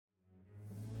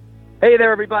Hey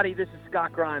there, everybody. This is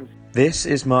Scott Grimes. This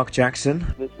is Mark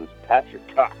Jackson. This is Patrick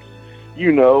Cox.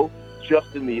 You know,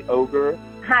 Justin the Ogre.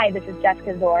 Hi, this is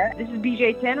Jessica Zor. This is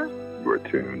BJ Tanner. You are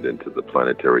tuned into the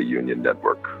Planetary Union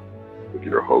Network with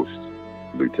your host,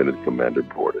 Lieutenant Commander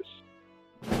Portis.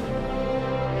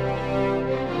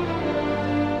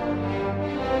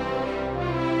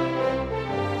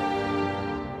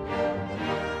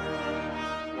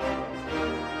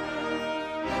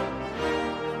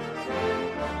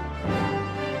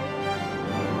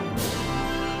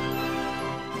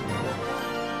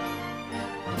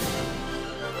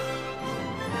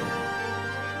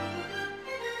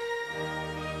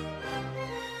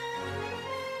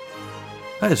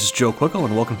 Hi, this is Joe Quickle,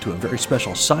 and welcome to a very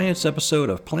special science episode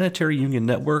of Planetary Union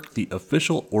Network, the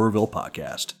official Orville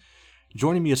podcast.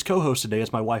 Joining me as co-host today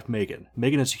is my wife, Megan.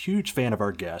 Megan is a huge fan of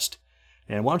our guest,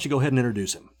 and why don't you go ahead and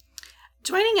introduce him?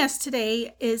 Joining us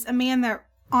today is a man that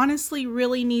honestly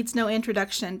really needs no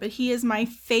introduction, but he is my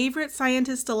favorite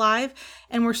scientist alive,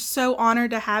 and we're so honored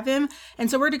to have him.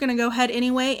 And so we're going to go ahead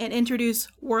anyway and introduce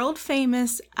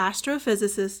world-famous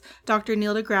astrophysicist Dr.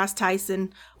 Neil deGrasse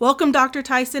Tyson. Welcome, Dr.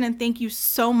 Tyson, and thank you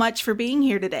so much for being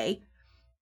here today.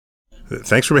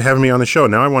 Thanks for having me on the show.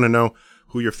 Now I want to know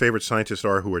who your favorite scientists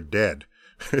are who are dead.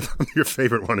 Your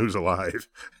favorite one who's alive.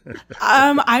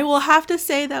 I will have to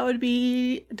say that would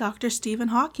be Dr. Stephen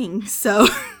Hawking. So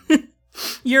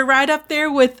you're right up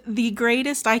there with the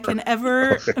greatest I can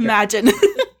ever imagine.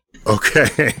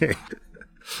 Okay.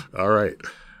 All right.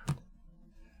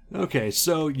 Okay,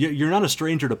 so you're not a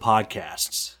stranger to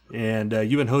podcasts, and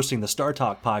you've been hosting the Star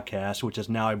Talk podcast, which is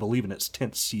now, I believe, in its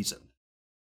 10th season.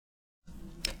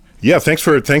 Yeah, thanks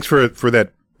for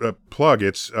that plug.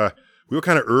 It's we were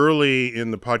kind of early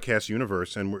in the podcast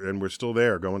universe, and we're still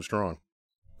there, going strong.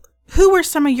 Who were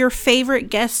some of your favorite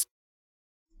guests?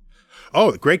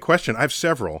 Oh, great question. I have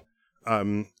several.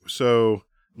 So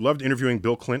loved interviewing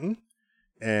Bill Clinton,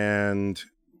 and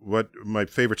what my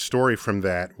favorite story from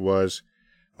that was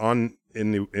in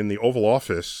the Oval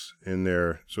Office, in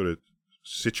their sort of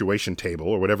situation table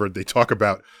or whatever they talk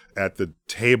about at the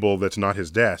table that's not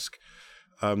his desk.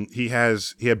 He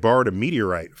had borrowed a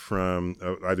meteorite from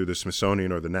either the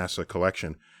Smithsonian or the NASA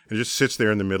collection, and it just sits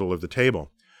there in the middle of the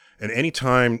table. And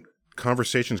anytime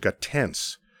conversations got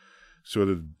tense, so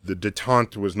the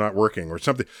detente was not working or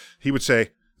something, he would say,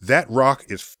 "That rock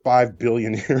is 5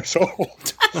 billion years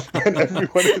old." And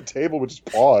everyone at the table would just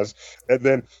pause and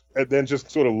then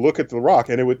just sort of look at the rock,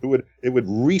 and it would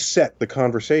reset the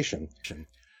conversation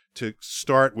to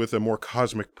start with a more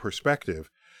cosmic perspective,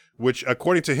 which,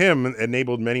 according to him,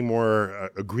 enabled many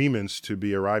more agreements to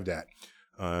be arrived at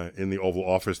in the Oval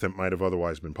Office that might have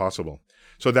otherwise been possible.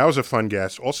 So that was a fun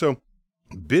guest. Also,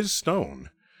 Biz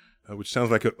Stone, which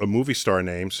sounds like a movie star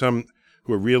name. Some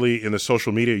who are really in the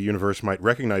social media universe might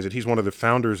recognize it. He's one of the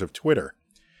founders of Twitter.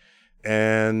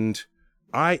 And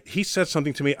he said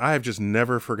something to me I have just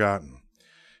never forgotten.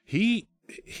 He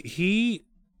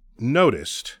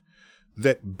noticed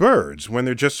that birds, when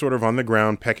they're just sort of on the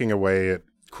ground pecking away at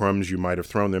crumbs you might have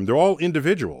thrown them, they're all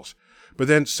individuals. But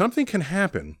then something can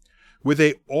happen where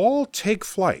they all take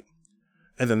flight,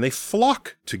 and then they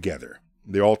flock together.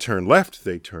 They all turn left,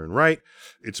 they turn right.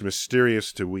 It's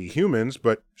mysterious to we humans,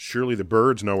 but surely the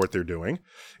birds know what they're doing.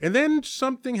 And then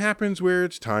something happens where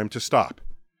it's time to stop.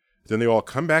 Then they all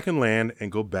come back and land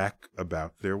and go back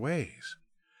about their ways.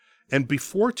 And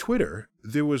before Twitter,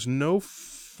 there was no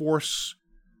force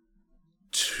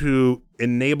to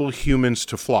enable humans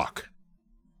to flock.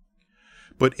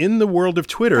 But in the world of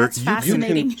Twitter,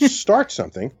 you can start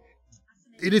something.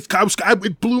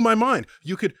 It blew my mind.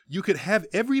 You could have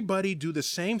everybody do the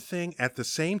same thing at the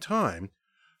same time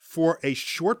for a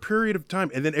short period of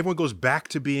time, and then everyone goes back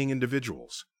to being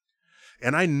individuals.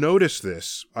 And I noticed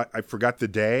this. I forgot the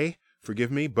day,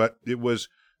 forgive me, but it was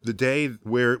the day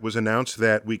where it was announced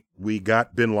that we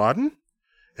got bin Laden.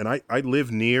 And I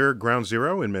live near Ground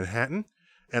Zero in Manhattan,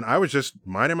 and I was just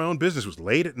minding my own business. It was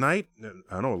late at night,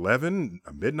 I don't know, 11,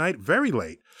 midnight, very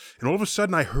late. And all of a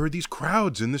sudden I heard these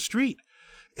crowds in the street.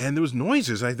 And there was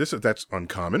noises. That's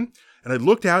uncommon. And I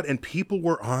looked out, and people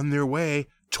were on their way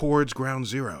towards Ground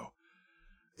Zero.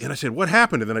 And I said, what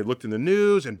happened? And then I looked in the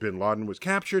news, and bin Laden was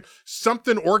captured.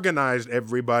 Something organized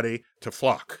everybody to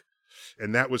flock.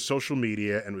 And that was social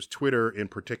media, and was Twitter in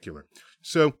particular.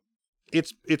 So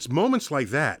it's moments like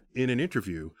that in an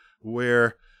interview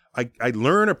where I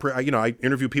learn, I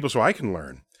interview people so I can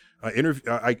learn.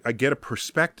 I get a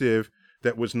perspective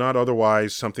that was not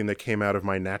otherwise something that came out of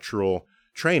my natural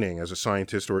training as a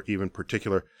scientist, or even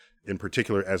in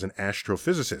particular as an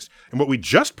astrophysicist. And what we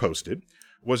just posted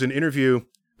was an interview.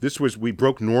 We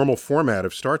broke normal format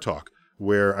of Star Talk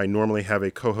where I normally have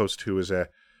a co-host who is a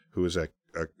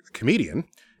comedian,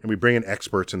 and we bring in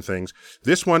experts and things.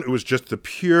 This one, it was just the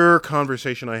pure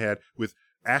conversation I had with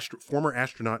former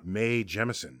astronaut Mae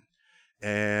Jemison,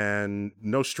 and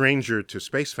no stranger to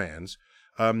space fans.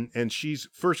 And she's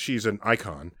an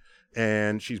icon,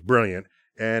 and she's brilliant,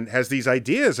 and has these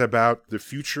ideas about the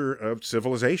future of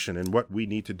civilization and what we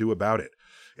need to do about it.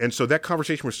 And so that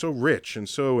conversation was so rich and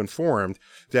so informed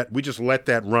that we just let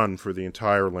that run for the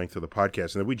entire length of the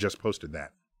podcast, and then we just posted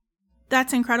that.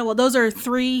 That's incredible. Those are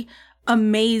 3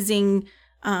 amazing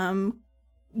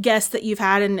guests that you've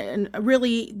had, and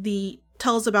really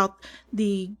tell us about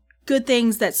the good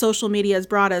things that social media has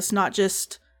brought us, not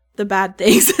just the bad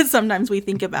things that sometimes we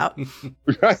think about.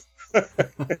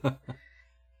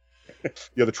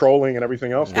 Yeah, the trolling and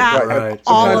everything else. Right.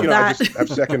 All of that. I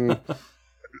just have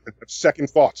second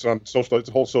thoughts on the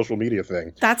whole social media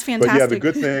thing. That's fantastic. But yeah, the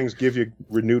good things give you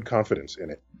renewed confidence in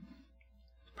it.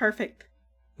 Perfect.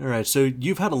 All right, so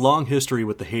you've had a long history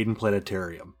with the Hayden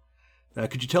Planetarium.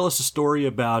 Could you tell us a story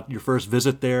about your first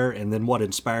visit there, and then what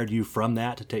inspired you from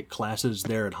that to take classes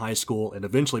there in high school and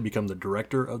eventually become the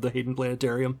director of the Hayden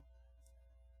Planetarium?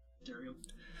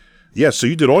 Yeah, so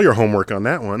you did all your homework on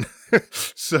that one.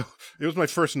 So it was my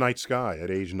first night sky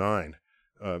at age 9,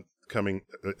 coming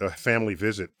a family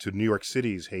visit to New York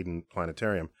City's Hayden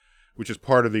Planetarium, which is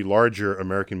part of the larger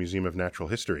American Museum of Natural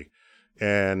History.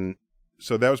 And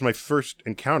so that was my first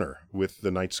encounter with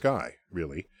the night sky,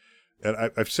 really.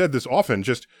 And I've said this often,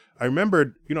 I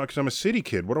remembered, because I'm a city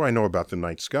kid, what do I know about the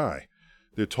night sky?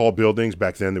 The tall buildings,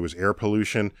 back then there was air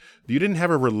pollution. You didn't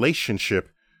have a relationship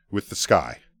with the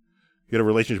sky. You had a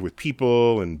relationship with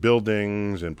people and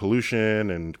buildings and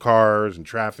pollution and cars and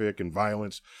traffic and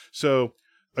violence. So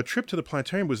a trip to the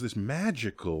planetarium was this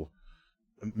magical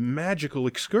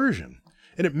excursion.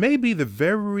 And it may be the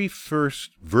very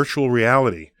first virtual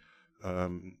reality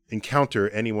encounter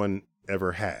anyone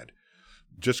ever had.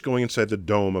 Just going inside the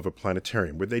dome of a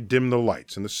planetarium where they dim the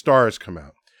lights and the stars come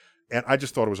out. And I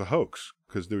just thought it was a hoax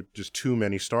because there were just too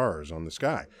many stars on the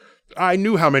sky. I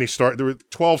knew how many stars. There were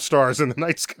 12 stars in the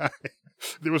night sky.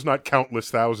 There was not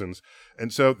countless thousands.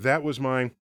 And so that was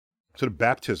my sort of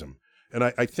baptism. And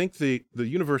I think the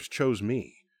universe chose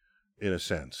me, in a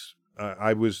sense.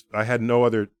 I had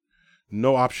no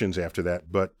options after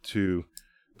that but to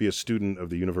be a student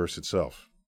of the universe itself.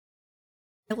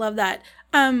 I love that.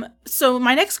 So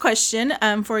my next question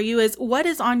for you is, what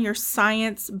is on your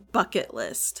science bucket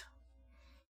list?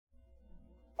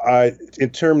 In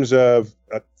terms of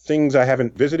things I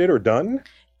haven't visited or done?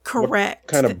 Correct.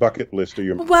 What kind of bucket list are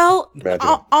you imagining? Well,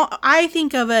 I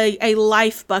think of a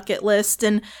life bucket list,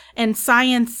 and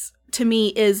science to me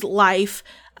is life.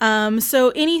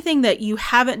 So anything that you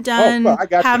haven't done,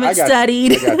 haven't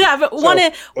studied, haven't want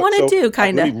to do,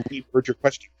 kind of. Let me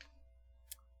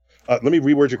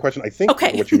reword your question. I think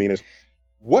what you mean is,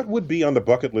 what would be on the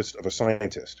bucket list of a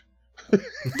scientist?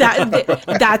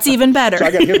 That's even better.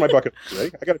 So here's my bucket list.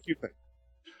 Ready?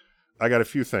 I got a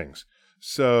few things.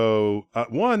 So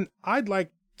one, I'd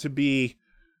like to be.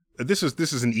 This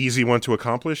is an easy one to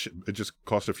accomplish. It just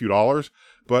costs a few dollars,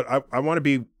 but I want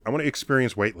to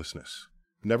experience weightlessness.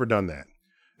 Never done that.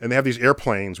 And they have these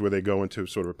airplanes where they go into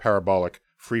sort of parabolic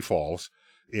free falls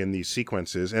in these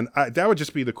sequences, and that would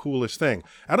just be the coolest thing.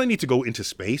 I don't need to go into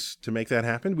space to make that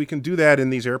happen. We can do that in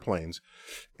these airplanes.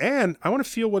 And I want to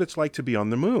feel what it's like to be on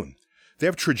the moon. They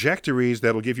have trajectories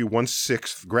that'll give you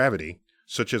 1/6 gravity,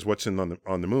 such as what's on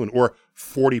the moon, or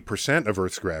 40% of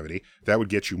Earth's gravity. That would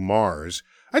get you Mars.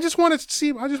 I just want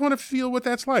to feel what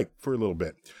that's like for a little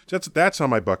bit. So that's on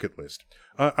my bucket list.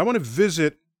 I want to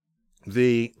visit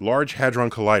the Large Hadron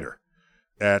Collider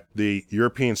at the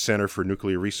European Center for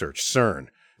Nuclear Research, CERN.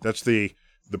 That's the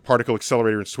particle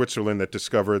accelerator in Switzerland that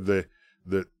discovered the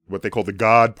what they call the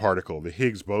God particle, the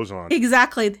Higgs boson.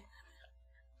 Exactly.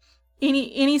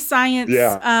 Any science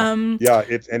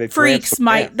it freaks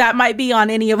might be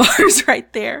on any of ours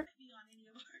right there.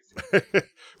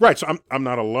 Right, so I'm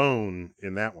not alone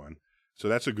in that one. So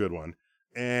that's a good one.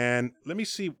 And let me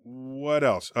see what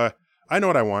else. I know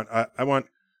what I want. I want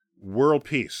world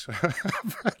peace.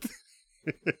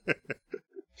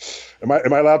 Am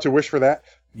I allowed to wish for that?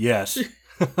 Yes.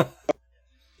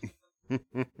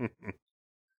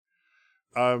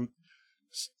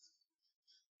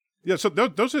 Yeah, so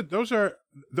those are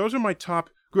my top.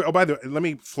 Oh, by the way, let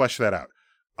me flesh that out.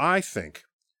 I think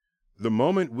the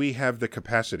moment we have the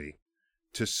capacity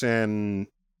to send,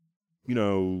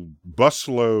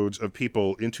 busloads of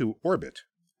people into orbit,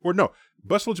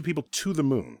 busloads of people to the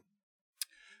moon,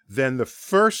 then the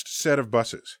first set of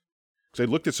buses, because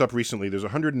I looked this up recently, there's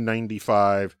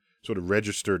 195 sort of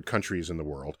registered countries in the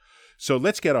world. So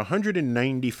let's get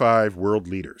 195 world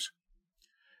leaders.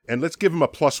 And let's give them a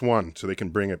 +1 so they can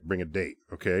bring a date,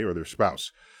 okay, or their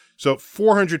spouse. So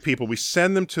 400 people, we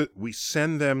send them to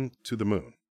the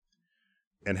moon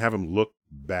and have them look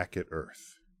back at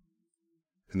Earth.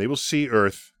 And they will see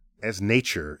Earth as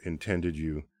nature intended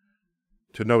you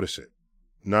to notice it,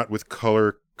 not with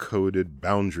color-coded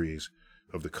boundaries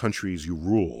of the countries you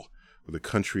rule or the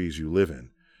countries you live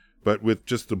in, but with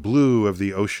just the blue of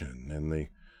the ocean and the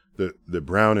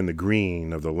brown and the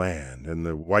green of the land and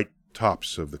the white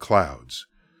tops of the clouds.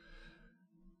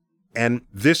 And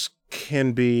this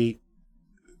can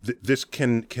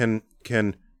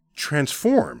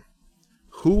transform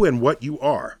who and what you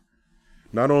are,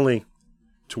 not only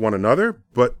to one another,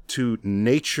 but to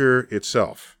nature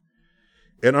itself.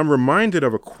 And I'm reminded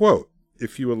of a quote,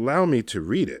 if you allow me to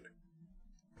read it.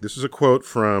 This is a quote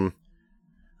from,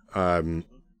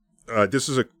 this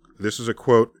is a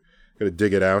quote, got to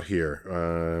dig it out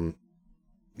here.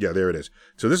 Yeah, there it is.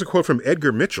 So this is a quote from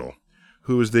Edgar Mitchell,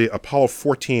 who was the Apollo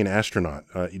 14 astronaut.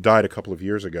 He died a couple of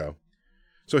years ago.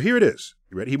 So here it is.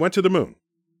 You ready? He went to the moon,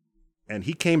 and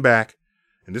he came back,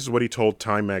 and this is what he told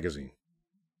Time magazine.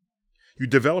 You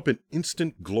develop an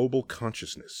instant global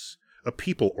consciousness, a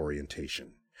people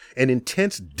orientation, an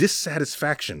intense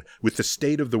dissatisfaction with the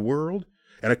state of the world,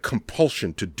 and a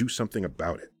compulsion to do something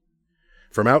about it.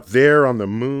 From out there on the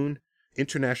moon,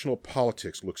 international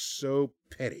politics looks so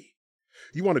petty.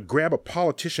 You want to grab a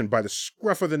politician by the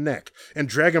scruff of the neck and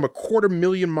drag him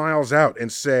 250,000 miles out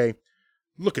and say,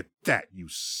 "Look at that, you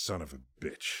son of a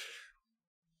bitch."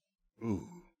 Ooh.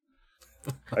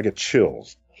 I get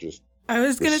chills. I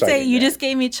was going to say, you just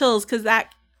gave me chills because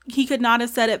he could not have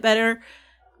said it better.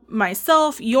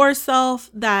 Myself, yourself,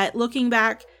 that looking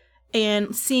back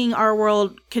and seeing our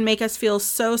world can make us feel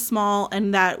so small,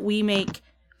 and that we make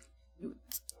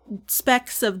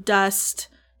specks of dust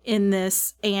in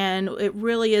this, and it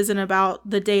really isn't about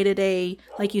the day-to-day,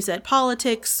 like you said,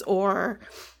 politics or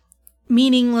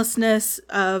meaninglessness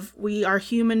of we are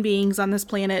human beings on this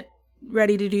planet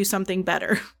ready to do something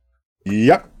better.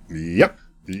 Yep.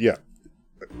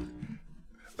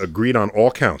 Agreed on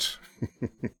all counts.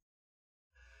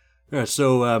 Yeah,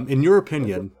 so in your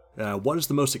opinion, what is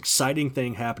the most exciting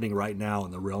thing happening right now in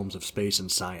the realms of space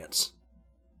and science?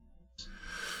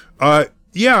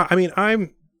 Yeah, I mean,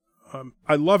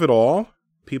 I love it all.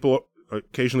 People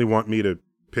occasionally want me to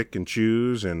pick and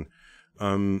choose,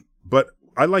 but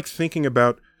I like thinking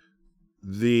about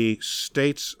the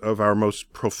states of our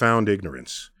most profound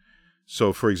ignorance.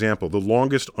 So, for example, the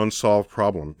longest unsolved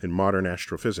problem in modern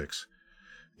astrophysics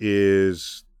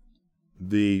is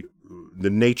the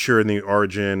nature and the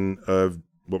origin of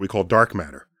what we call dark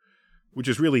matter, which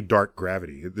is really dark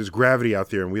gravity. There's gravity out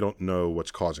there, and we don't know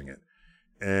what's causing it.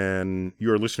 And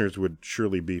your listeners would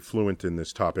surely be fluent in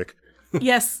this topic.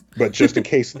 Yes. But just in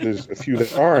case there's a few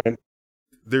that aren't,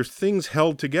 there's things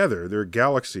held together. There are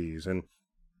galaxies, and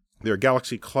there are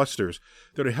galaxy clusters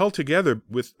that are held together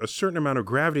with a certain amount of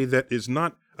gravity that is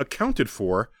not accounted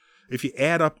for if you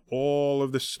add up all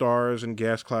of the stars and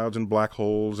gas clouds and black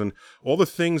holes and all the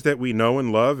things that we know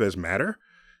and love as matter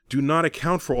do not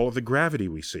account for all of the gravity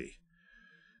we see.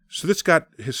 So this has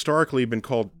been historically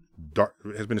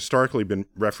been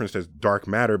referenced as dark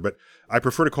matter, but I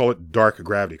prefer to call it dark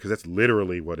gravity because that's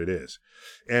literally what it is.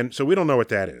 And so we don't know what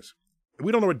that is.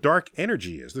 We don't know what dark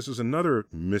energy is. This is another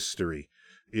mystery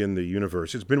in the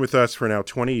universe. It's been with us for now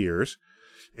 20 years,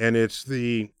 and it's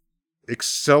the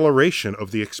acceleration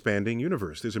of the expanding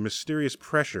universe. There's a mysterious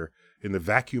pressure in the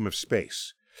vacuum of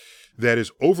space that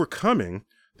is overcoming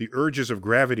the urges of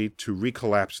gravity to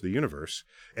recollapse the universe,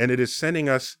 and it is sending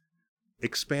us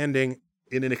expanding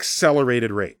in an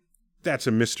accelerated rate. That's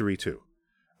a mystery too.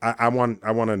 I want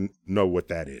to know what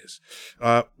that is.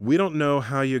 We don't know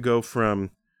how you go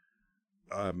from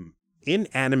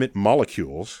inanimate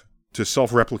molecules to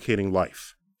self-replicating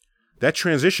life. That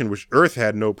transition, which Earth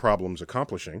had no problems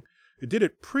accomplishing, it did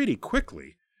it pretty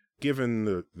quickly, given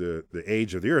the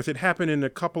age of the Earth. It happened in a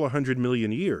couple of 100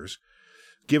 million years.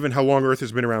 Given how long Earth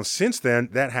has been around since then,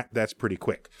 that's pretty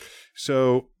quick.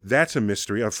 So that's a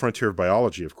mystery, a frontier of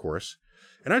biology, of course.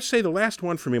 And I'd say the last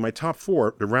one for me, my top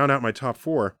four, to round out my top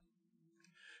four,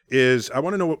 is I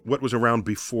want to know what was around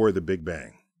before the Big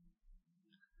Bang.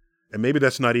 And maybe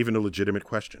that's not even a legitimate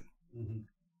question. Mm-hmm.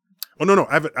 Oh, no,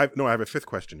 I have a fifth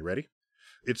question. You ready?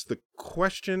 It's the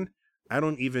question I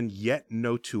don't even yet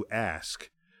know to ask,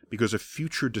 because a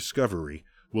future discovery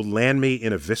will land me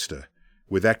in a vista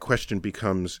where that question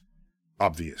becomes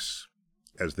obvious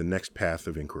as the next path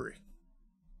of inquiry.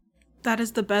 That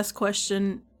is the best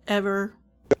question ever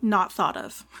not thought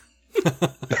of.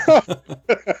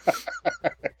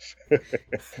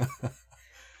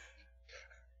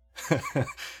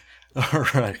 All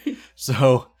right.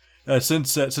 So,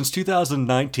 since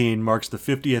 2019 marks the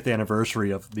 50th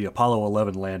anniversary of the Apollo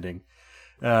 11 landing,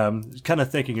 kind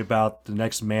of thinking about the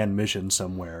next manned mission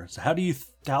somewhere. So,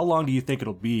 how long do you think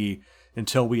it'll be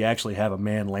until we actually have a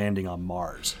man landing on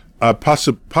Mars?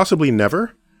 Possibly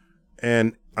never.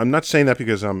 And I'm not saying that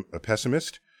because I'm a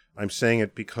pessimist. I'm saying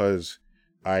it because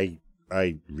I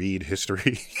read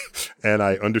history and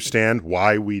I understand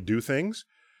why we do things.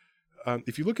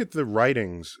 If you look at the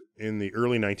writings in the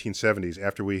early 1970s,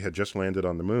 after we had just landed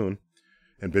on the moon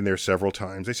and been there several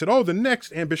times, they said, oh, the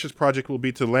next ambitious project will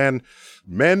be to land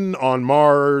men on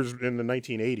Mars in the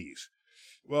 1980s.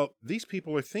 Well, these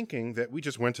people are thinking that we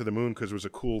just went to the moon because it was a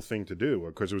cool thing to do,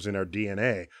 or because it was in our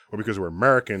DNA, or because we're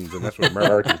Americans and that's what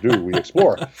Americans do, we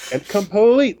explore. And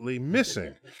completely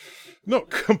missing the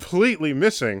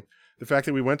fact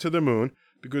that we went to the moon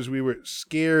because we were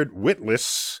scared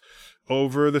witless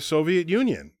over the Soviet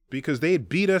Union, because they had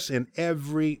beat us in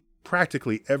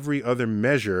practically every other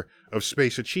measure of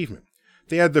space achievement.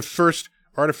 They had the first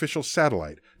artificial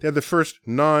satellite. They had the first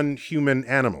non-human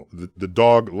animal, the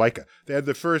dog Laika. They had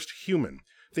the first human.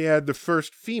 They had the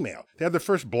first female. They had the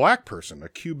first black person, a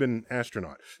Cuban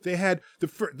astronaut. They had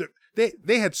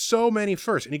they had so many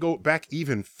firsts. And you go back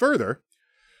even further,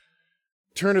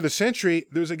 turn of the century,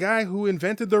 there's a guy who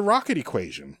invented the rocket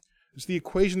equation. It's the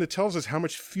equation that tells us how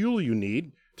much fuel you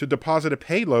need to deposit a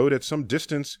payload at some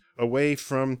distance away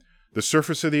from the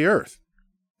surface of the Earth.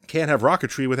 Can't have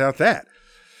rocketry without that.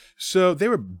 So they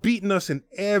were beating us in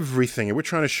everything, and we're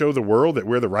trying to show the world that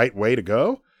we're the right way to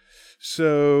go.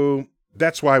 So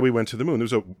that's why we went to the moon. There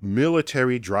was a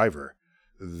military driver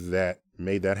that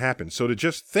made that happen. So to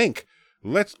just think,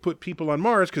 let's put people on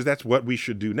Mars because that's what we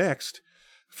should do next,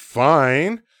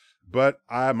 fine. But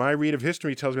my read of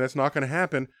history tells me that's not going to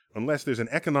happen unless there's an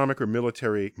economic or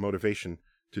military motivation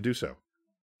to do so.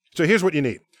 So here's what you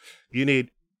need. You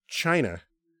need China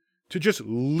to just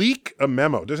leak a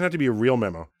memo. It doesn't have to be a real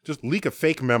memo. Just leak a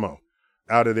fake memo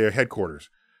out of their headquarters,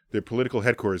 their political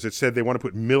headquarters, that said they want to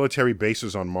put military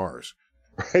bases on Mars.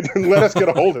 Right? And let us get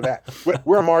a hold of that.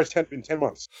 We're on Mars in 10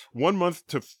 months. 1 month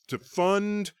to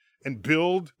fund and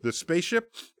build the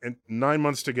spaceship, and 9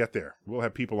 months to get there. We'll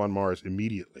have people on Mars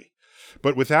immediately.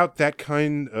 But without that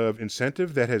kind of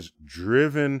incentive that has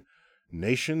driven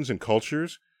nations and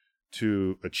cultures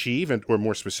to achieve, or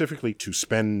more specifically, to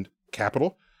spend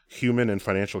capital, human and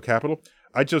financial capital,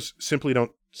 I just simply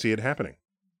don't see it happening.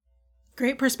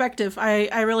 Great perspective.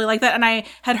 I really like that. And I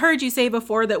had heard you say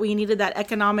before that we needed that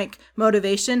economic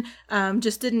motivation.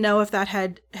 Just didn't know if that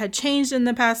had changed in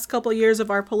the past couple of years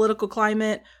of our political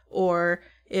climate, or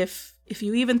if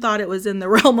you even thought it was in the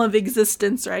realm of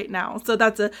existence right now. So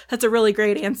that's a really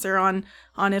great answer on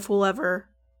if we'll ever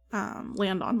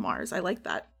land on Mars. I like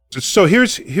that. So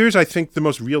here's I think the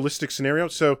most realistic scenario.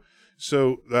 So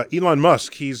Elon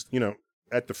Musk, he's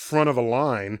at the front of the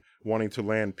line wanting to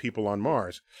land people on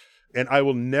Mars. And I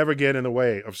will never get in the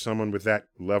way of someone with that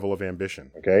level of ambition.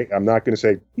 Okay? I'm not going to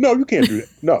say, no, you can't do that.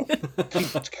 No.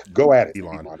 Go at it,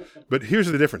 Elon. But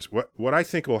here's the difference. What I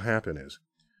think will happen is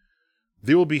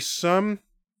there will be some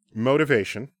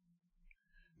motivation,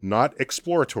 not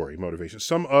exploratory motivation,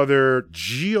 some other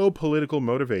geopolitical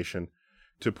motivation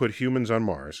to put humans on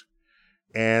Mars.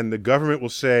 And the government will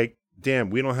say, damn,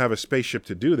 we don't have a spaceship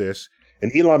to do this.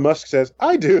 And Elon Musk says,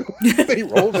 I do. He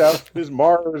rolls out his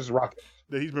Mars rocket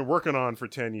that he's been working on for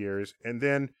 10 years. And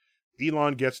then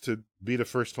Elon gets to be the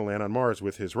first to land on Mars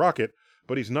with his rocket,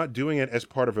 but he's not doing it as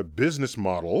part of a business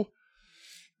model.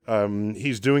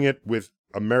 He's doing it with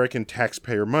American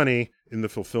taxpayer money in the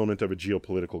fulfillment of a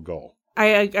geopolitical goal.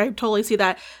 I totally see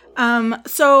that.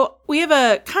 So we have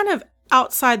a kind of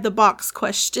outside the box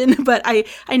question, but I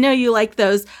know you like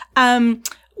those.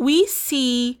 We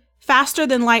see faster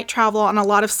than light travel on a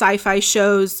lot of sci-fi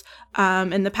shows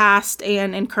in the past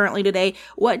and currently today.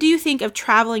 What do you think of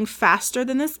traveling faster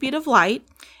than the speed of light?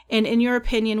 And in your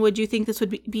opinion, would you think this would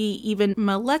be even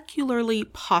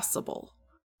molecularly possible?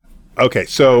 Okay,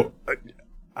 so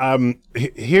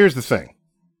here's the thing.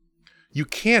 You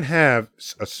can't have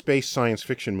a space science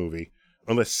fiction movie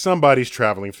unless somebody's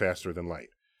traveling faster than light.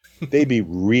 They'd be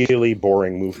really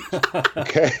boring movies.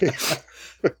 Okay?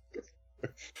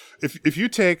 If you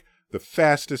take the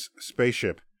fastest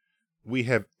spaceship we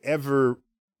have ever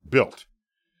built,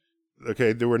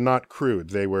 okay, they were not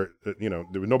crewed. They were,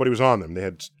 nobody was on them. They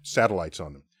had satellites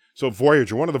on them. So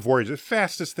Voyager, one of the Voyagers, the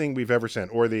fastest thing we've ever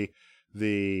sent, or the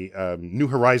New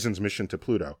Horizons mission to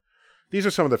Pluto. These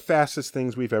are some of the fastest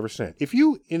things we've ever sent. If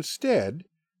you instead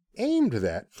aimed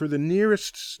that for the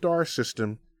nearest star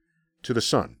system to the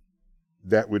sun.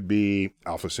 That would be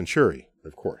Alpha Centauri,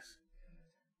 of course,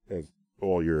 as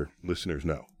all your listeners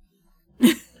know.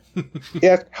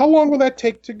 Yes, how long will that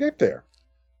take to get there?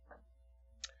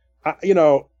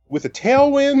 With a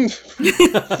tailwind,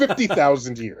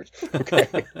 50,000 years. Okay.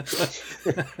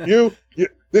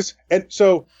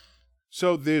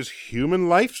 So there's human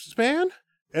lifespan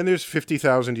and there's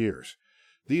 50,000 years.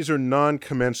 These are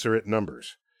non-commensurate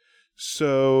numbers.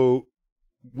 So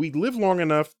we live long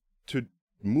enough to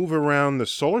move around the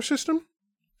solar system,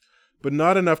 but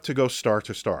not enough to go star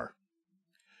to star.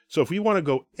 So if we want to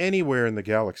go anywhere in the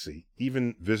galaxy,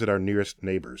 even visit our nearest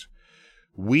neighbors,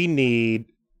 we need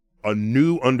a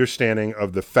new understanding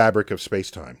of the fabric of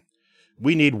space-time.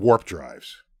 We need warp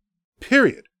drives,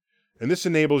 period. And this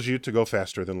enables you to go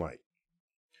faster than light.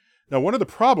 Now, one of the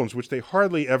problems, which they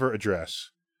hardly ever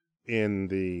address in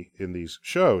these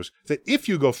shows, that if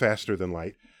you go faster than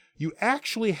light, you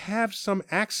actually have some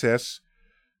access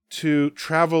to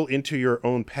travel into your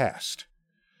own past.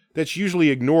 That's usually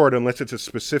ignored unless it's a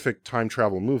specific time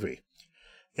travel movie.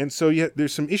 And so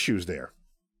there's some issues there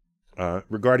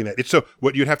regarding that. So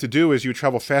what you'd have to do is you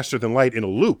travel faster than light in a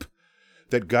loop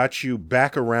that got you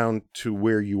back around to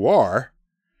where you are,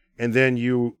 and then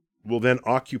you will then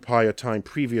occupy a time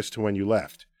previous to when you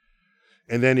left.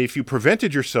 And then if you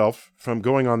prevented yourself from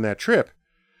going on that trip,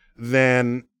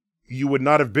 then you would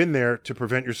not have been there to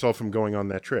prevent yourself from going on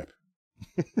that trip.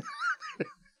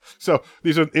 So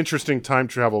these are interesting time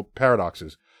travel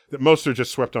paradoxes that most are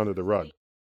just swept under the rug.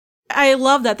 I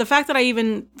love that. The fact that I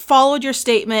even followed your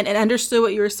statement and understood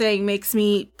what you were saying makes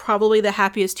me probably the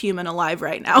happiest human alive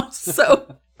right now.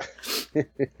 So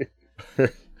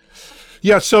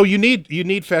yeah, so you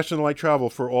need faster than light travel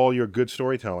for all your good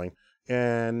storytelling.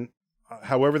 And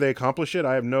however they accomplish it,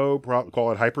 I have no problem.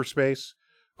 Call it hyperspace,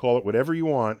 call it whatever you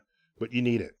want, but you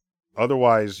need it.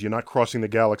 Otherwise, you're not crossing the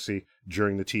galaxy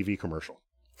during the TV commercial.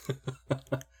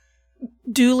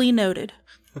 Duly noted.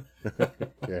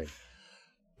 Okay.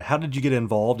 How did you get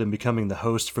involved in becoming the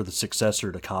host for the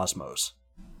successor to Cosmos?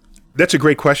 That's a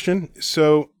great question.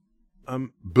 So,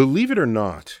 believe it or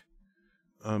not,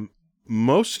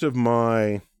 most of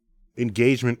my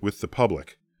engagement with the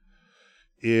public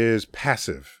is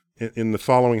passive in the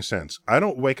following sense. I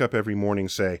don't wake up every morning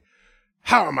and say,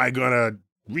 how am I going to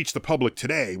reach the public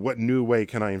today? What new way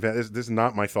can I invent? This is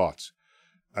not my thoughts.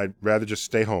 I'd rather just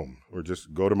stay home or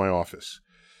just go to my office.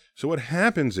 So what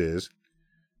happens is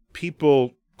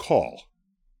people call.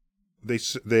 They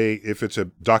if it's a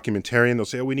documentarian, they'll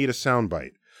say, oh, we need a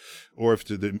soundbite. Or if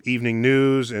it's the evening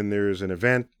news and there's an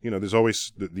event, there's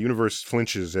always, the universe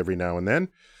flinches every now and then,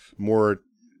 more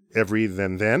every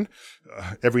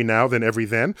now than every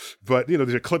then. But,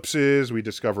 there's eclipses, we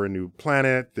discover a new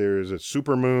planet, there's a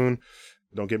supermoon.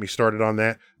 Don't get me started on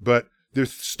that. But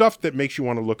there's stuff that makes you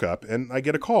want to look up, and I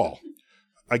get a call.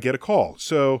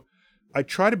 So I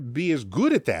try to be as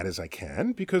good at that as I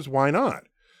can, because why not?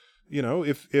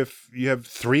 If you have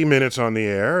 3 minutes on the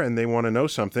air and they want to know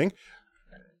something.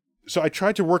 So I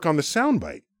tried to work on the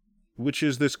soundbite, which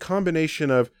is this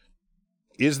combination of,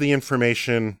 is the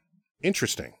information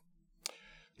interesting?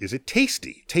 Is it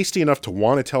tasty? Tasty enough to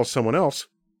want to tell someone else?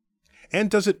 And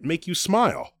does it make you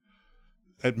smile?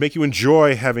 Make you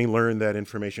enjoy having learned that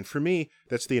information? For me,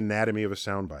 that's the anatomy of a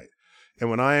soundbite. And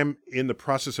when I am in the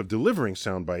process of delivering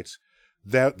soundbites,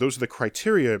 those are the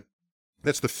criteria,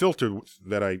 that's the filter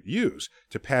that I use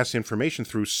to pass information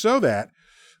through so that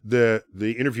the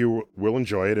interviewer will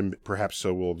enjoy it, and perhaps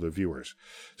so will the viewers.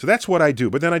 So that's what I do.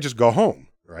 But then I just go home,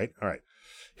 right? All right.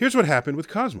 Here's what happened with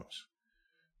Cosmos.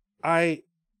 I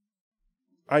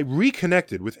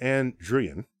reconnected with Ann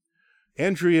Druyan.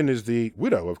 Ann Druyan is the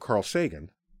widow of Carl Sagan.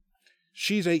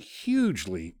 She's a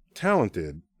hugely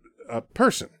talented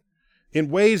person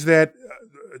in ways that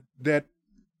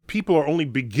people are only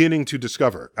beginning to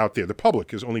discover out there. The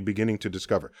public is only beginning to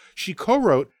discover. She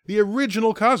co-wrote the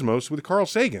original Cosmos with Carl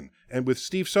Sagan and with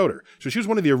Steve Soter. So she was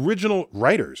one of the original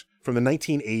writers from the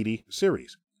 1980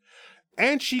 series.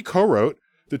 And she co-wrote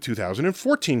the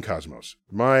 2014 Cosmos,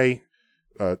 my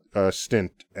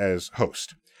stint as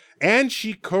host. And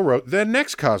she co-wrote the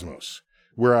next Cosmos,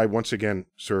 where I once again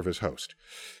serve as host.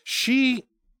 She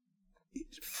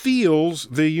feels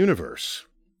the universe.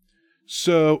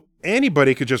 So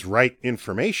anybody could just write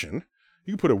information.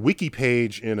 You could put a wiki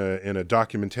page in a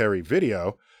documentary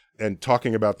video and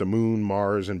talking about the moon,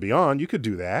 Mars, and beyond. You could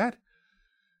do that.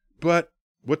 But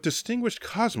what distinguished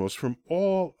Cosmos from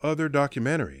all other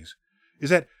documentaries is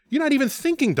that you're not even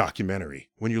thinking documentary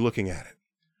when you're looking at it.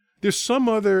 There's some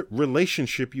other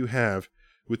relationship you have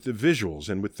with the visuals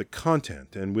and with the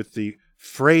content and with the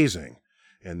phrasing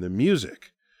and the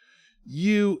music.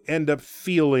 You end up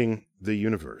feeling the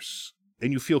universe,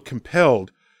 and you feel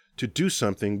compelled to do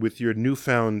something with your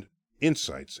newfound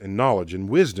insights and knowledge and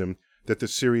wisdom that the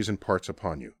series imparts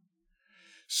upon you.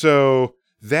 So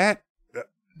that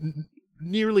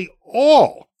nearly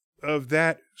all of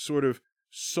that sort of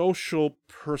social,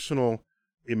 personal,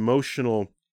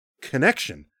 emotional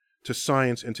connection to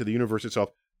science and to the universe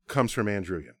itself comes from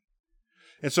Andruyan.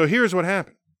 And so here's what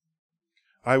happened.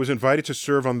 I was invited to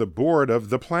serve on the board of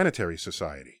the Planetary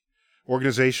Society,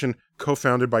 organization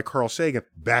co-founded by Carl Sagan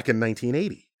back in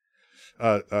 1980.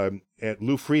 And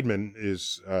Lou Friedman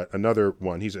is another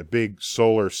one. He's a big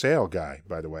solar sail guy,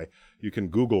 by the way. You can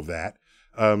Google that.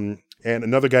 And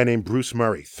another guy named Bruce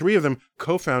Murray. Three of them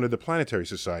co-founded the Planetary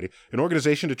Society, an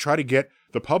organization to try to get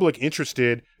the public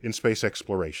interested in space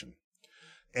exploration.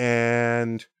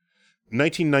 And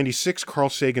 1996, Carl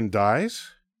Sagan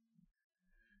dies.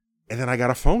 And then I got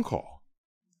a phone call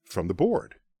from the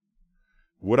board.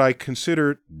 Would I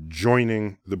consider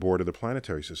joining the board of the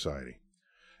Planetary Society?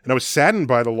 And I was saddened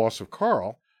by the loss of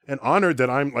Carl and honored that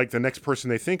I'm like the next person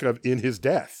they think of in his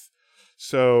death.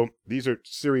 So these are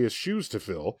serious shoes to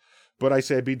fill, but I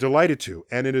say I'd be delighted to.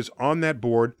 And it is on that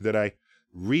board that I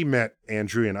re-met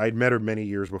Andruyan. I'd met her many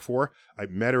years before. I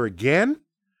met her again,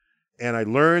 and I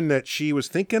learned that she was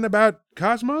thinking about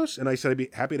Cosmos, and I said I'd be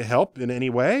happy to help in any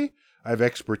way. I have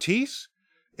expertise.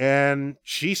 And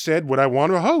she said, would I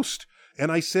want to host?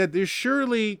 And I said, there's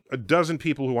surely a dozen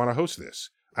people who want to host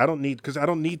this. I don't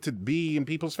need to be in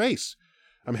people's face.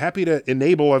 I'm happy to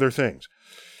enable other things.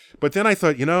 But then I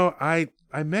thought,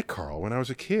 I met Carl when I was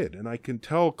a kid, and I can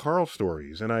tell Carl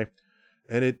stories, and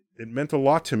it meant a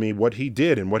lot to me what he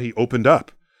did and what he opened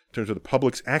up in terms of the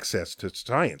public's access to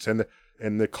science and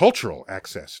the cultural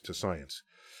access to science.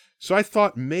 So I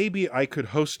thought maybe I could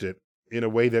host it in a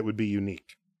way that would be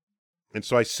unique. And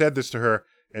so I said this to her,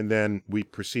 and then we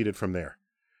proceeded from there.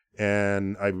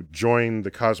 And I joined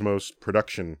the Cosmos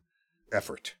production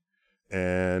effort.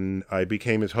 And I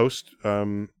became his host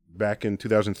back in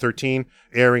 2013,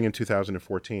 airing in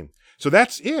 2014. So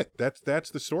that's it.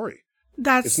 That's the story.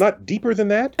 It's not deeper than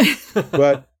that,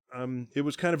 but it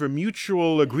was kind of a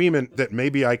mutual agreement that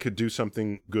maybe I could do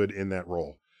something good in that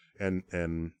role.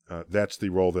 And that's the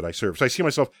role that I serve. So I see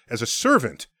myself as a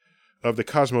servant of the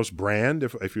Cosmos brand,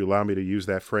 if you allow me to use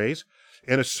that phrase,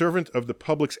 and a servant of the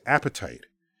public's appetite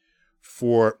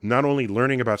for not only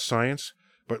learning about science,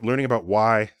 but learning about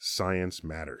why science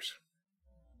matters.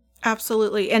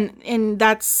 Absolutely. And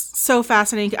that's so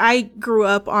fascinating. I grew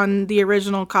up on the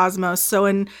original Cosmos,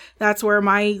 and that's where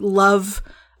my love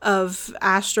of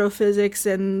astrophysics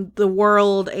and the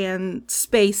world and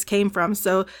space came from.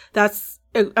 So that's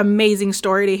an amazing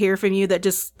story to hear from you that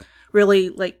just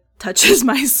really touches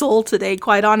my soul today,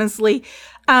 quite honestly.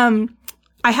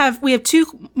 We have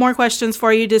two more questions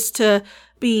for you just to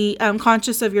be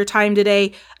conscious of your time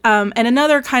today. And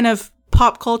another kind of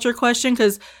pop culture question,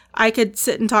 because I could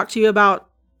sit and talk to you about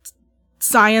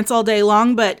science all day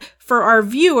long, but for our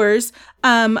viewers,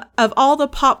 of all the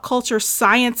pop culture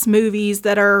science movies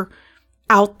that are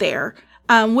out there,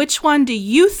 which one do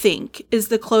you think is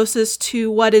the closest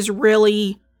to what is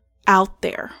really out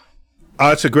there?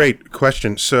 It's a great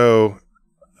question. So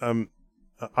I'm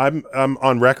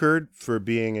on record for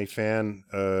being a fan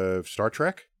of Star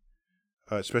Trek,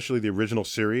 especially the original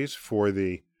series, for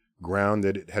the ground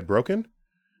that it had broken,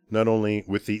 not only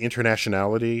with the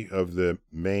internationality of the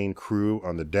main crew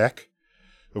on the deck.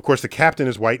 Of course, the captain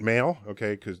is white male,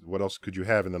 okay, because what else could you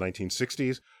have in the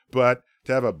 1960s? But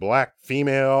to have a black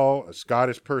female, a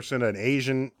Scottish person, an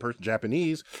Asian person,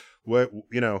 Japanese,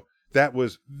 that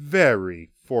was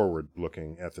very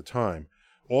forward-looking at the time.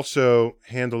 Also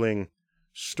handling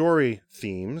story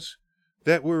themes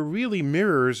that were really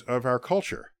mirrors of our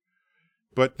culture.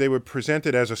 But they were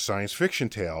presented as a science fiction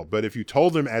tale. But if you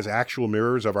told them as actual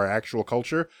mirrors of our actual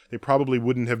culture, they probably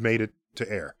wouldn't have made it to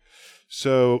air.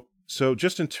 So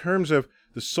just in terms of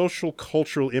the social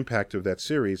cultural impact of that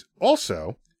series,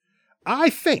 also, I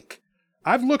think,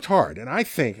 I've looked hard, and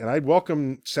I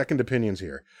welcome second opinions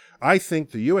here, I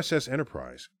think the USS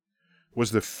Enterprise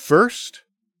was the first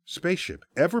spaceship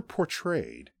ever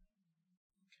portrayed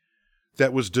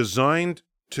that was designed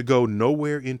to go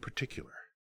nowhere in particular.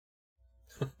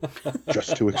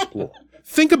 Just to explore.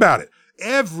 Think about it.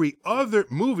 Every other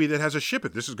movie that has a ship,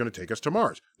 this is going to take us to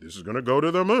Mars. This is going to go to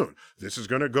the moon. This is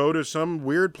going to go to some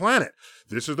weird planet.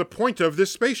 This is the point of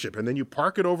this spaceship. And then you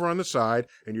park it over on the side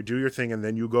and you do your thing and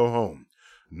then you go home.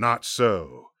 Not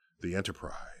so the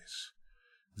Enterprise.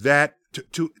 That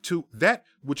to that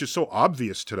which is so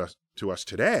obvious to us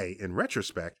today in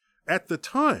retrospect, at the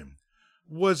time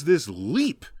was this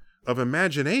leap of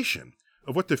imagination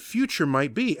of what the future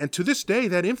might be. And to this day,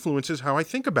 that influences how I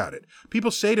think about it.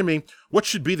 People say to me, what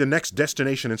should be the next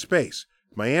destination in space?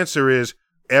 My answer is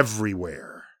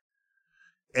everywhere.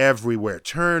 Everywhere.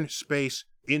 Turn space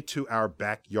into our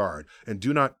backyard and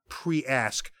do not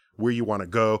pre-ask where you want to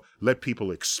go. Let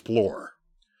people explore.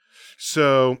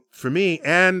 So for me,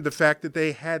 and the fact that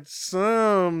they had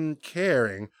some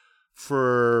caring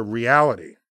for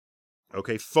reality,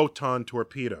 okay, photon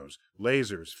torpedoes,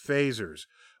 lasers, phasers,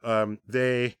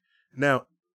 they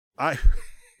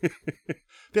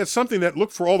had something that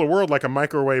looked for all the world like a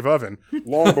microwave oven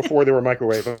long before there were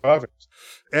microwave ovens.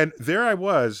 And there I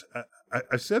was.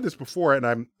 I've said this before, and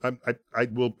I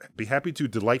will be happy to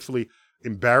delightfully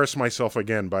embarrass myself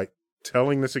again by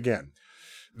telling this again,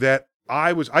 that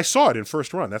I saw it in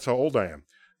first run. That's how old I am.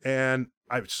 And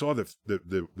I saw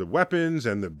the weapons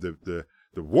and the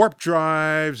warp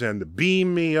drives and the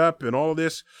beam me up and all of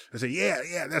this. I said,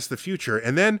 yeah, that's the future.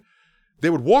 And then they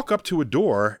would walk up to a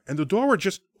door and the door would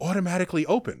just automatically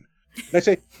open. And I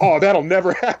say, oh, that'll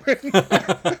never happen.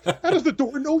 How does the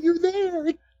door know you're there?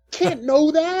 It can't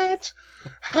know that.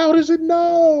 How does it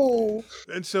know?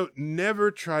 And so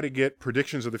never try to get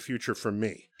predictions of the future from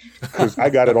me, because I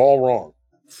got it all wrong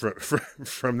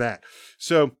from that.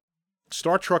 So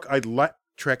Star Trek, I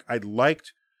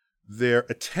liked their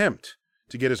attempt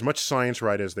to get as much science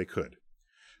right as they could.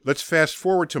 Let's fast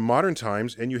forward to modern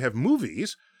times, and you have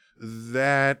movies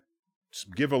that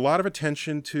give a lot of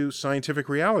attention to scientific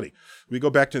reality. We go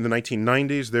back to the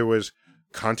 1990s. There was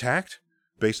Contact,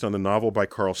 based on the novel by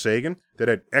Carl Sagan, that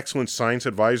had excellent science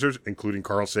advisors, including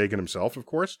Carl Sagan himself, of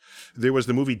course. There was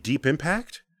the movie Deep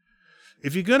Impact.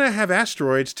 If you're going to have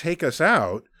asteroids take us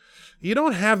out, you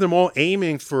don't have them all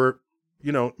aiming for,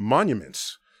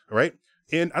 monuments, all right?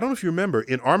 And I don't know if you remember,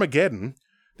 in Armageddon,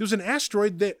 there was an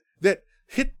asteroid that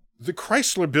hit the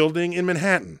Chrysler Building in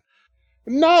Manhattan.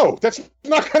 No, that's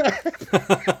not going to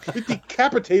happen. It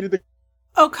decapitated the...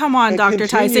 Oh, come on, Dr.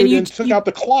 Tyson. You took out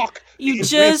the clock. You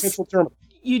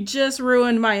just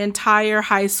ruined my entire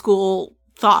high school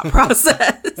thought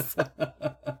process.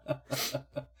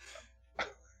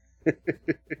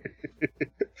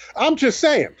 I'm just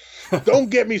saying, don't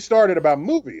get me started about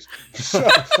movies.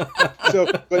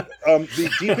 But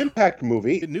the Deep Impact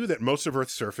movie, it knew that most of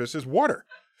Earth's surface is water.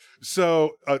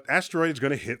 So an asteroid is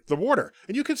going to hit the water.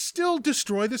 And you can still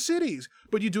destroy the cities,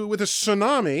 but you do it with a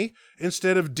tsunami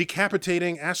instead of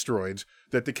decapitating asteroids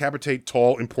that decapitate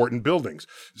tall, important buildings.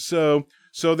 So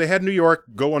they had New York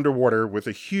go underwater with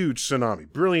a huge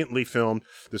tsunami. Brilliantly filmed.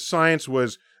 The science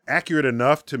was accurate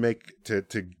enough to make to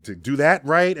do that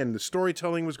right, and the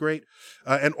storytelling was great.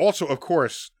 And also, of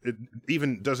course, it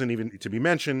doesn't even need to be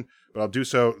mentioned, but I'll do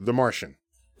so, The Martian.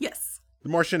 Yes. The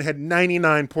Martian had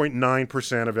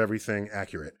 99.9% of everything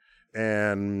accurate.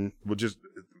 And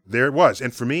there it was.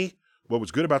 And for me, what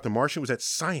was good about The Martian was that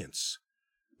science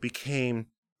became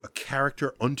a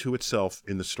character unto itself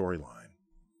in the storyline.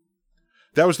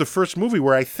 That was the first movie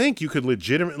where I think you could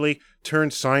legitimately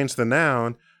turn science the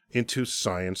noun into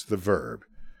science the verb.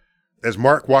 As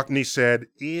Mark Watney said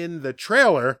in the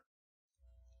trailer,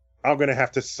 I'm going to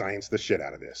have to science the shit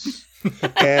out of this.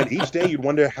 And each day you'd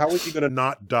wonder, how is he going to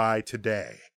not die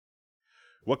today?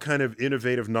 What kind of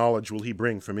innovative knowledge will he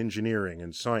bring from engineering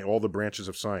and all the branches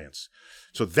of science?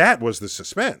 So that was the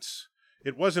suspense.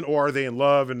 It wasn't, are they in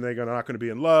love and they're not going to be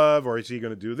in love, or is he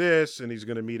going to do this and he's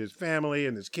going to meet his family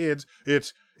and his kids?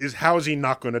 It's how is he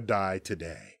not going to die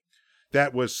today?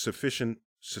 That was sufficient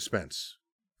suspense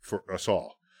for us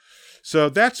all. So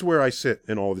that's where I sit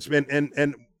in all of this.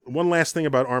 And one last thing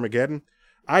about Armageddon.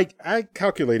 I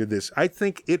calculated this. I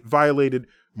think it violated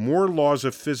more laws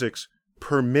of physics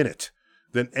per minute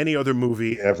than any other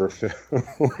movie ever filmed.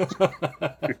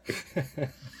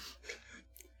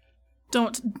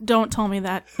 Don't tell me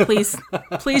that. Please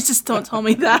just don't tell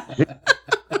me that.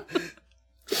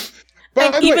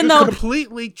 But even though, it's a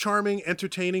completely charming,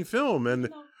 entertaining film, and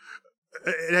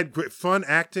it had great fun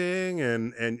acting,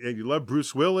 and you love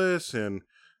Bruce Willis and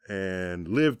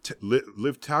Liv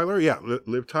Tyler. Yeah,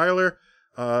 Liv Tyler.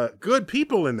 Good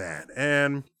people in that.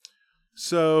 And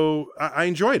so I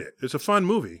enjoyed it. It's a fun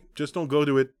movie. Just don't go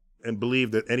to it and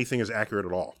believe that anything is accurate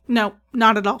at all. No,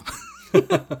 not at all.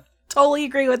 Totally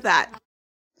agree with that.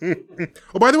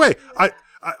 Oh, by the way, I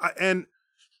and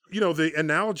the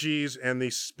analogies and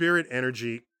the spirit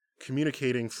energy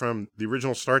communicating from the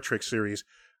original Star Trek series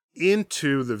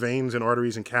into the veins and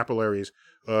arteries and capillaries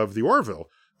of the Orville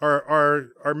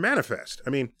are manifest. I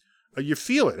mean, you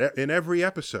feel it in every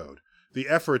episode. The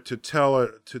effort to tell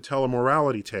a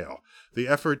morality tale, the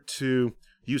effort to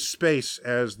use space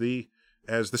as the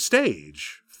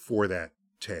stage for that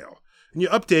tale, and you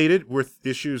update it with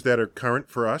issues that are current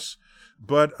for us.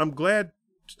 But I'm glad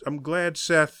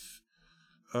Seth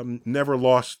never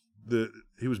lost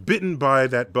he was bitten by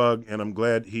that bug, and I'm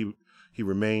glad he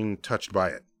remained touched by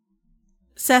it.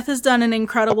 Seth has done an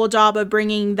incredible job of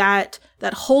bringing that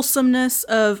wholesomeness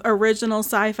of original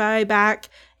sci-fi back,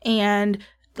 and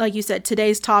like you said,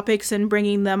 today's topics, and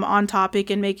bringing them on topic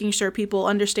and making sure people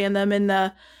understand them in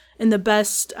the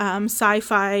best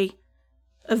sci-fi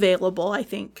available, I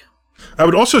think. I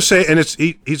would also say, and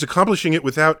he's accomplishing it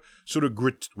without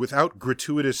without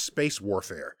gratuitous space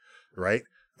warfare, right?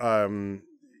 What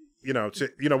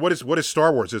is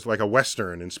Star Wars? It's like a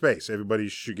Western in space. Everybody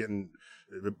should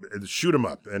shoot 'em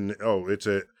up, and it's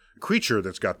a creature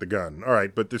that's got the gun. All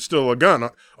right, but there's still a gun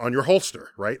on your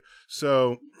holster, right?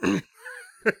 So,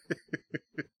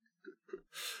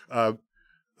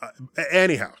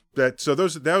 anyhow, that's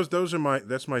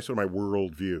my sort of my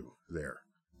world view there.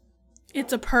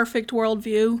 It's a perfect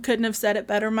worldview. Couldn't have said it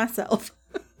better myself.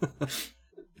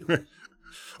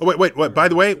 Wait. By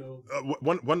the way,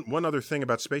 one other thing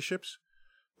about spaceships.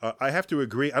 I have to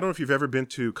agree. I don't know if you've ever been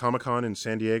to Comic-Con in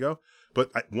San Diego,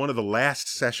 but one of the last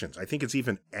sessions, I think it's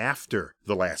even after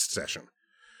the last session,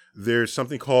 there's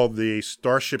something called the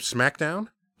Starship Smackdown.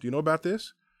 Do you know about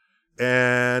this?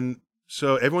 And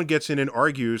so everyone gets in and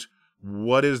argues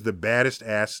what is the baddest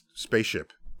ass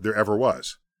spaceship there ever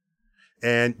was.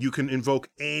 And you can invoke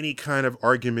any kind of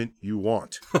argument you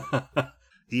want.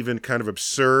 Even kind of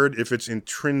absurd if it's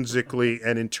intrinsically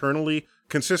and internally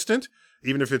consistent.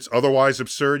 Even if it's otherwise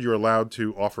absurd, you're allowed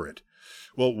to offer it.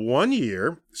 Well, one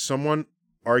year, someone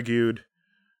argued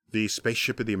the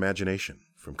Spaceship of the Imagination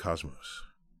from Cosmos.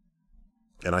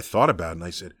 And I thought about it and I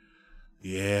said,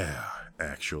 yeah,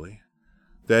 actually,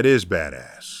 that is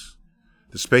badass.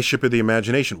 The Spaceship of the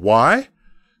Imagination. Why?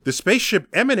 The spaceship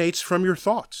emanates from your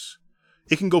thoughts.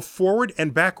 It can go forward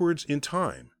and backwards in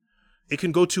time. It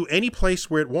can go to any place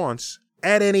where it wants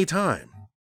at any time.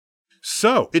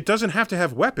 So it doesn't have to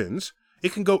have weapons.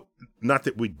 It can go, not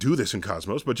that we do this in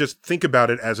Cosmos, but just think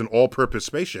about it as an all-purpose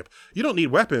spaceship. You don't need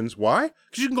weapons. Why?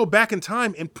 Because you can go back in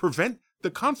time and prevent the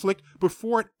conflict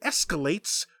before it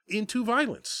escalates into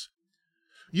violence.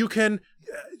 You can,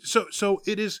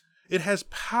 it has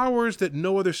powers that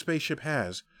no other spaceship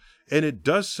has, and it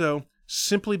does so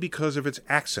simply because of its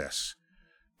access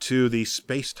to the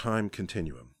space-time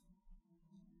continuum.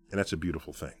 And that's a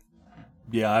beautiful thing.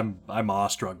 Yeah, I'm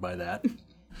awestruck by that.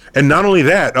 And not only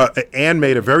that, Anne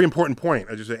made a very important point.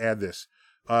 I just add this.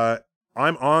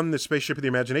 I'm on the Spaceship of the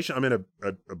Imagination. I'm in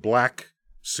a black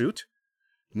suit,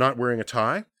 not wearing a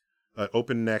tie,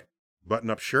 open neck,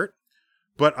 button-up shirt.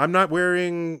 But I'm not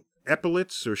wearing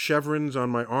epaulets or chevrons on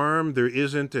my arm. There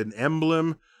isn't an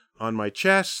emblem on my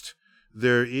chest.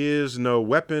 There is no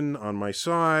weapon on my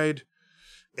side.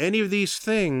 Any of these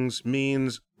things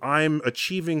means I'm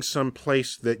achieving some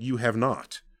place that you have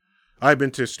not. I've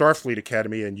been to Starfleet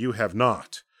Academy and you have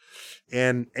not.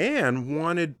 And Anne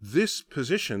wanted this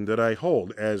position that I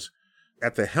hold as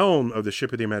at the helm of the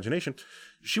Ship of the Imagination.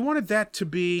 She wanted that to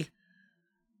be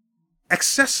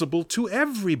accessible to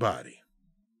everybody.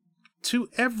 To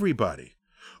everybody.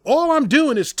 All I'm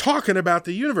doing is talking about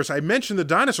the universe. I mentioned the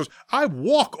dinosaurs. I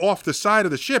walk off the side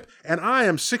of the ship, and I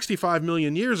am 65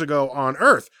 million years ago on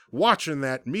Earth watching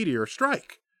that meteor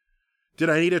strike.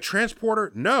 Did I need a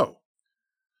transporter? No.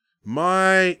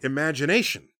 My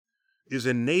imagination is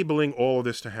enabling all of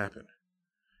this to happen.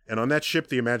 And on that ship,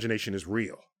 the imagination is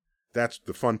real. That's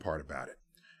the fun part about it.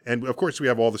 And, of course, we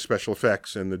have all the special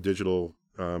effects and the digital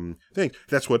thing.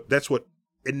 That's what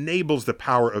enables the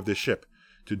power of this ship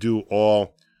to do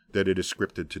all that it is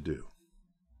scripted to do.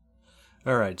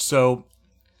 All right, so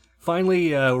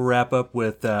finally we'll wrap up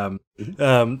with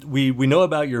we know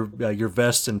about your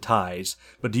vests and ties,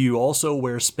 but do you also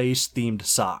wear space-themed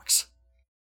socks?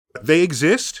 They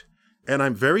exist, and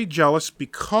I'm very jealous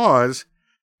because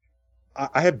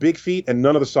I have big feet, and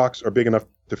none of the socks are big enough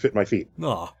to fit my feet.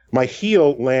 Aw. My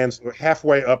heel lands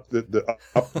halfway up the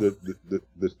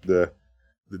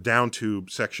down tube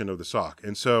section of the sock,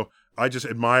 and so I just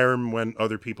admire them when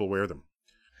other people wear them.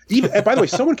 Even, by the way,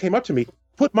 someone came up to me,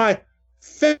 put my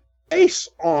face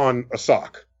on a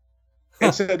sock,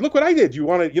 and said, "Look what I did. You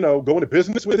want to, go into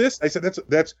business with this?" I said,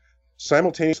 "That's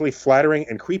simultaneously flattering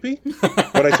and creepy."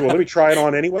 But I said, "Well, let me try it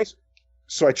on anyways."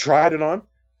 So I tried it on,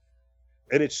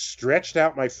 and it stretched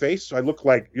out my face, so I looked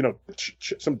like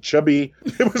some chubby.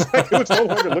 It was no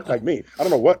longer looked like me. I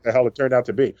don't know what the hell it turned out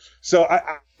to be. So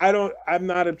I'm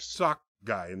not a sock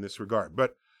guy in this regard,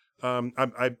 but I'm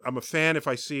a fan if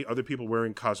I see other people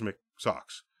wearing cosmic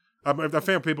socks. I'm a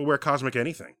fan if people wear cosmic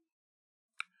anything.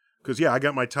 Because, yeah, I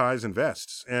got my ties and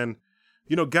vests. And,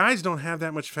 guys don't have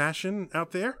that much fashion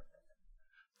out there.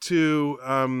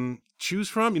 to choose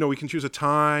from. We can choose a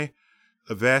tie,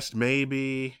 a vest,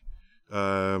 maybe,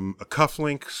 a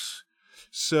cufflinks.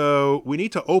 So we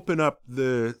need to open up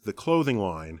the clothing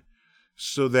line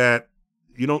so that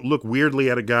you don't look weirdly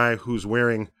at a guy who's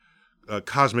wearing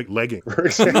cosmic leggings, for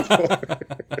example.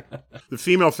 The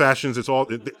female fashions, it's all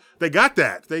they got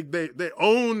that. They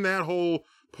own that whole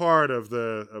part of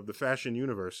the fashion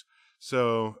universe.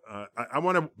 So I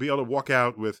want to be able to walk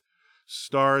out with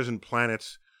stars and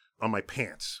planets on my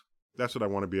pants. That's what I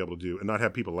want to be able to do, and not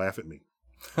have people laugh at me.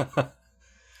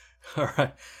 All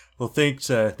right. Well, thanks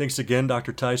again,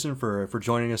 Dr. Tyson, for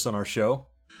joining us on our show.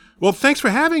 Well, thanks for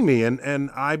having me, and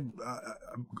I'm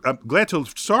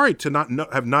sorry to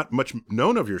have not much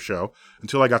known of your show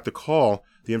until I got the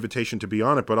invitation to be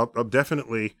on it. But I'll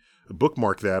definitely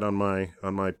bookmark that on my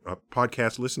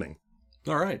podcast listening.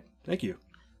 All right. Thank you.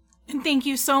 And thank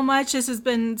you so much. This has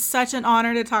been such an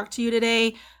honor to talk to you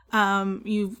today.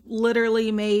 You've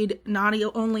literally made not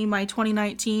only my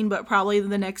 2019, but probably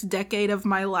the next decade of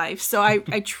my life. So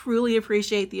I truly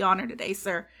appreciate the honor today,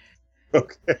 sir.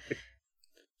 Okay.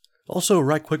 Also,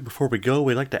 right quick before we go,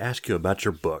 we'd like to ask you about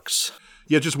your books.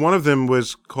 Yeah, just one of them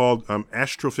was called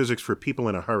Astrophysics for People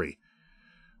in a Hurry,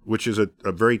 which is a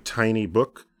very tiny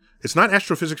book. It's not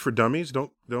astrophysics for dummies.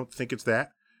 Don't think it's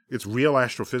that. It's real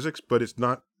astrophysics, but it's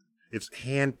not. It's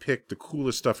hand-picked the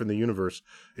coolest stuff in the universe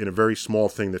in a very small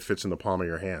thing that fits in the palm of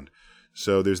your hand.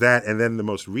 So there's that. And then the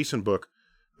most recent book,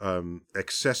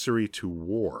 Accessory to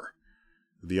War,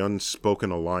 The Unspoken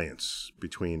Alliance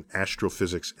Between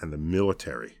Astrophysics and the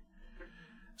Military.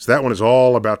 So that one is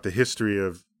all about the history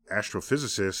of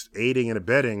astrophysicists aiding and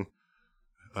abetting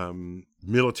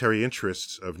military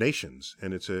interests of nations.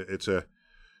 And it's a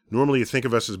normally you think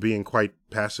of us as being quite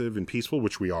passive and peaceful,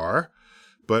 which we are.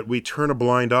 But we turn a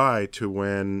blind eye to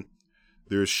when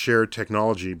there's shared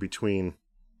technology between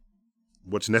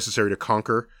what's necessary to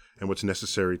conquer and what's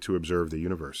necessary to observe the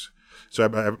universe. So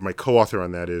my co-author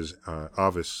on that is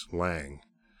Avis Lang,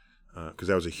 because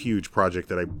that was a huge project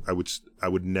that I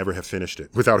would never have finished it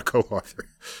without a co-author.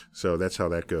 So that's how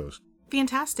that goes.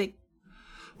 Fantastic.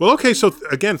 Well, okay. So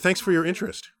again, thanks for your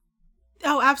interest.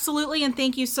 Oh, absolutely. And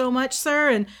thank you so much,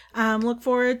 sir. And look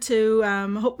forward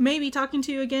to maybe talking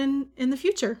to you again in the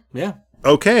future. Yeah.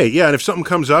 Okay. Yeah. And if something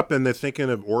comes up and they're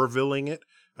thinking of Orville-ing it,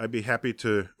 I'd be happy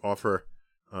to offer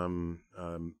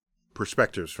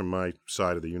perspectives from my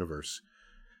side of the universe.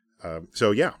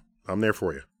 So, yeah, I'm there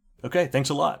for you. Okay.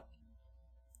 Thanks a lot.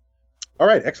 All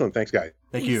right. Excellent. Thanks, guys.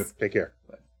 Thank you. Take care.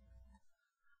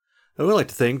 I would like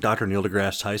to thank Dr. Neil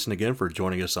deGrasse Tyson again for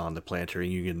joining us on the Planetary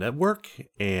Union Network.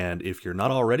 And if you're not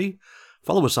already,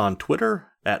 follow us on Twitter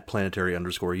at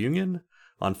planetary_union.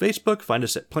 On Facebook, find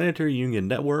us at Planetary Union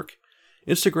Network.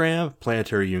 Instagram,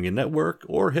 Planetary Union Network,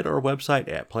 or hit our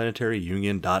website at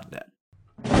planetaryunion.net.